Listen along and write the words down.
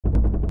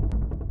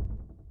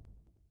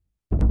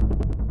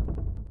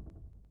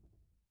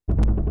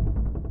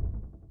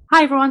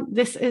Hi everyone,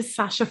 this is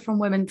Sasha from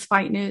Women's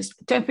Fight News.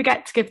 Don't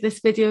forget to give this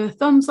video a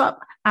thumbs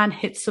up and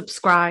hit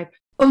subscribe.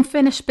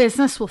 Unfinished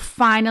business will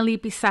finally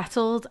be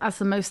settled as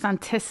the most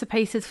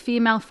anticipated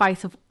female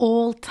fight of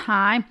all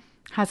time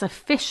has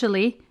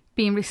officially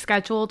been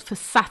rescheduled for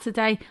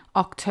Saturday,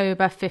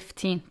 October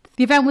 15th.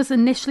 The event was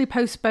initially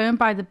postponed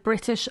by the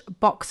British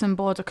Boxing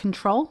Board of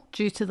Control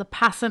due to the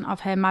passing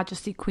of Her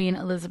Majesty Queen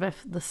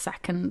Elizabeth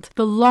II.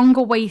 The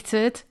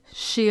long-awaited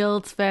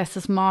Shields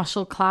versus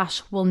Marshall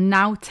clash will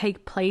now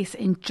take place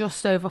in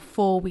just over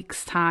 4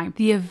 weeks' time.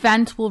 The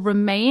event will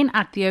remain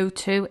at the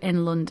O2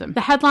 in London.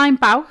 The headline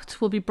bout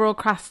will be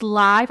broadcast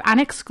live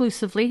and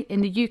exclusively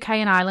in the UK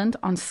and Ireland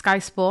on Sky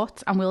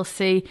Sports, and we'll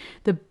see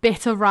the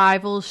bitter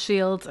rivals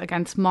Shields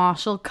against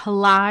Marshall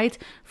collide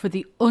for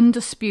the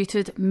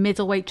undisputed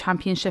middleweight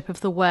championship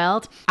of the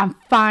world and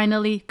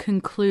finally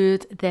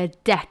conclude their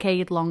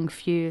decade-long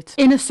feud.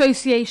 In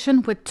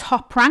association with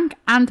Top Rank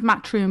and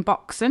Matchroom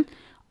Boxing,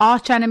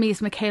 arch enemies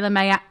Mikaela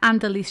Mayer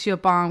and Aylcia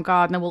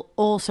Baumgardner will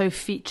also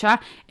feature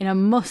in a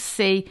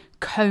must-see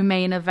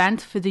co-main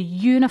event for the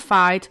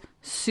unified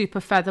super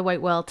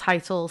featherweight world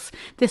titles.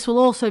 This will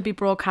also be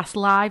broadcast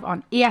live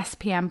on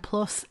ESPN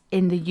Plus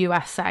in the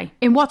USA.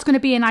 In what's going to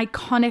be an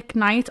iconic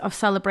night of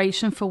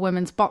celebration for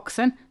women's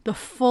boxing, the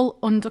full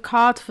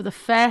undercard for the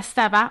first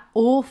ever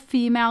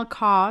all-female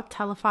card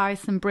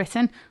televised in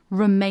Britain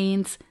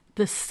remains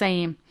the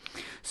same.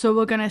 So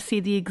we're going to see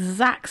the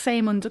exact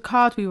same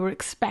undercard we were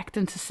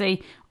expecting to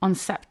see on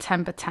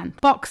September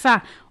 10th.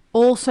 Boxer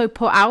also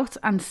put out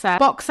and said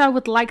Boxer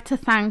would like to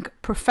thank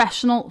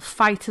Professional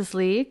Fighters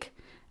League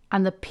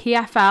and the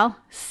PFL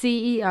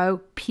CEO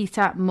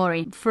Peter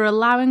Murray for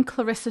allowing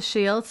Claressa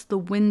Shields the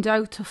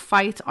window to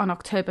fight on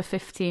October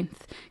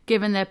 15th,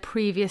 given their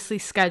previously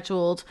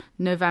scheduled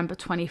November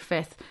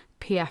 25th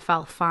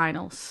PFL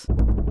finals.